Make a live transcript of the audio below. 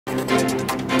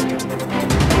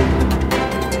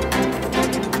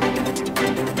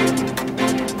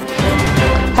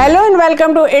Hello and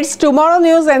welcome to It's Tomorrow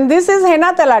News, and this is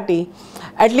Hena Talati.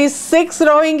 At least 6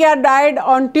 Rohingya died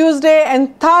on Tuesday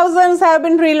and thousands have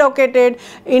been relocated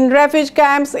in refugee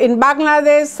camps in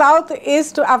Bangladesh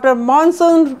southeast after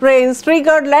monsoon rains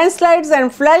triggered landslides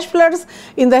and flash floods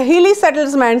in the hilly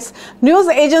settlements, news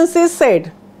agencies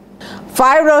said.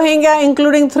 5 Rohingya,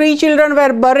 including 3 children,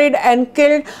 were buried and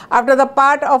killed after the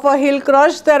part of a hill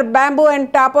crushed their bamboo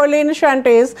and tarpaulin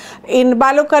shanties in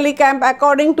Balukhali camp,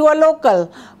 according to a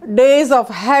local. Days of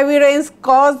heavy rains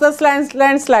caused the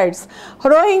landslides.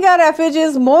 Rohingya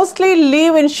refugees mostly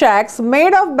live in shacks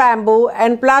made of bamboo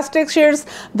and plastic sheets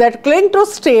that cling to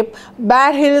steep,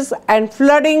 bare hills, and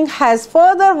flooding has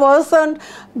further worsened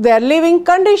their living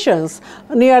conditions.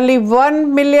 Nearly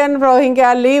 1 million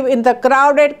Rohingya live in the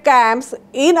crowded camps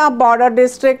in a border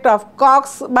district of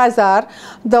Cox's Bazar,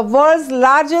 the world's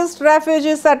largest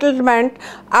refugee settlement,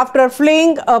 after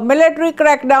fleeing a military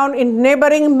crackdown in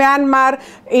neighboring Myanmar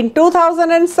in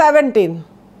 2017.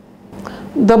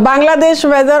 The Bangladesh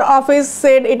Weather Office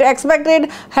said it expected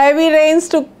heavy rains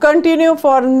to continue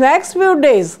for next few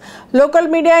days. Local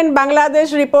media in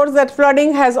Bangladesh reports that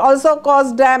flooding has also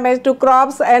caused damage to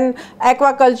crops and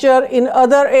aquaculture in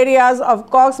other areas of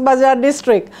Cox's Bazar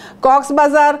district. Cox's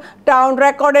Bazar town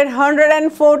recorded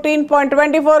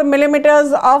 114.24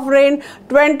 millimeters of rain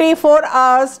 24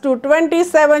 hours to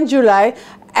 27 July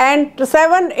and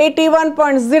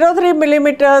 781.03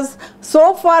 millimeters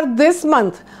so far this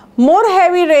month. More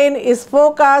heavy rain is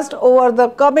forecast over the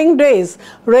coming days.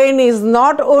 Rain is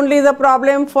not only the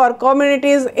problem for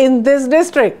communities in this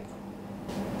district.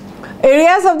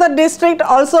 Areas of the district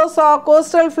also saw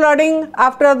coastal flooding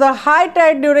after the high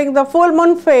tide during the full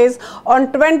moon phase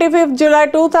on 25th July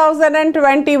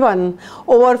 2021.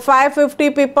 Over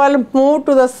 550 people moved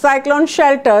to the cyclone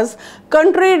shelters.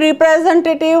 Country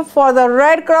representative for the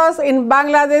Red Cross in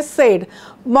Bangladesh said,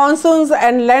 monsoons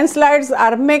and landslides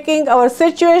are making our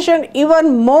situation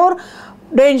even more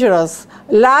dangerous.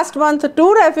 Last month,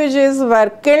 2 refugees were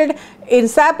killed in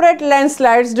separate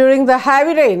landslides during the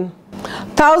heavy rain.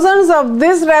 Thousands of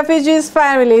these refugees'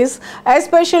 families,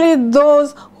 especially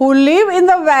those who live in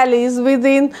the valleys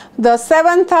within the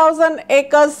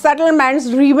 7,000-acre settlements,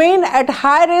 remain at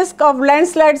high risk of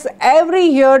landslides every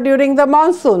year during the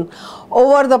monsoon.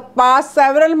 Over the past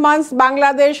several months,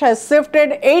 Bangladesh has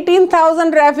shifted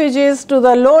 18,000 refugees to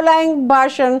the low-lying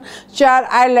Bhasan Char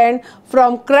Island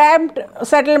from cramped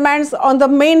settlements on the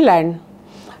mainland.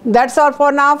 That's all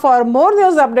for now. For more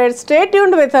news updates, stay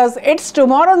tuned with us. It's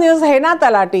Tomorrow News, Hena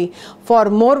Talati. For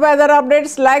more weather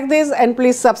updates like this, and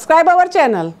please subscribe our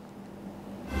channel.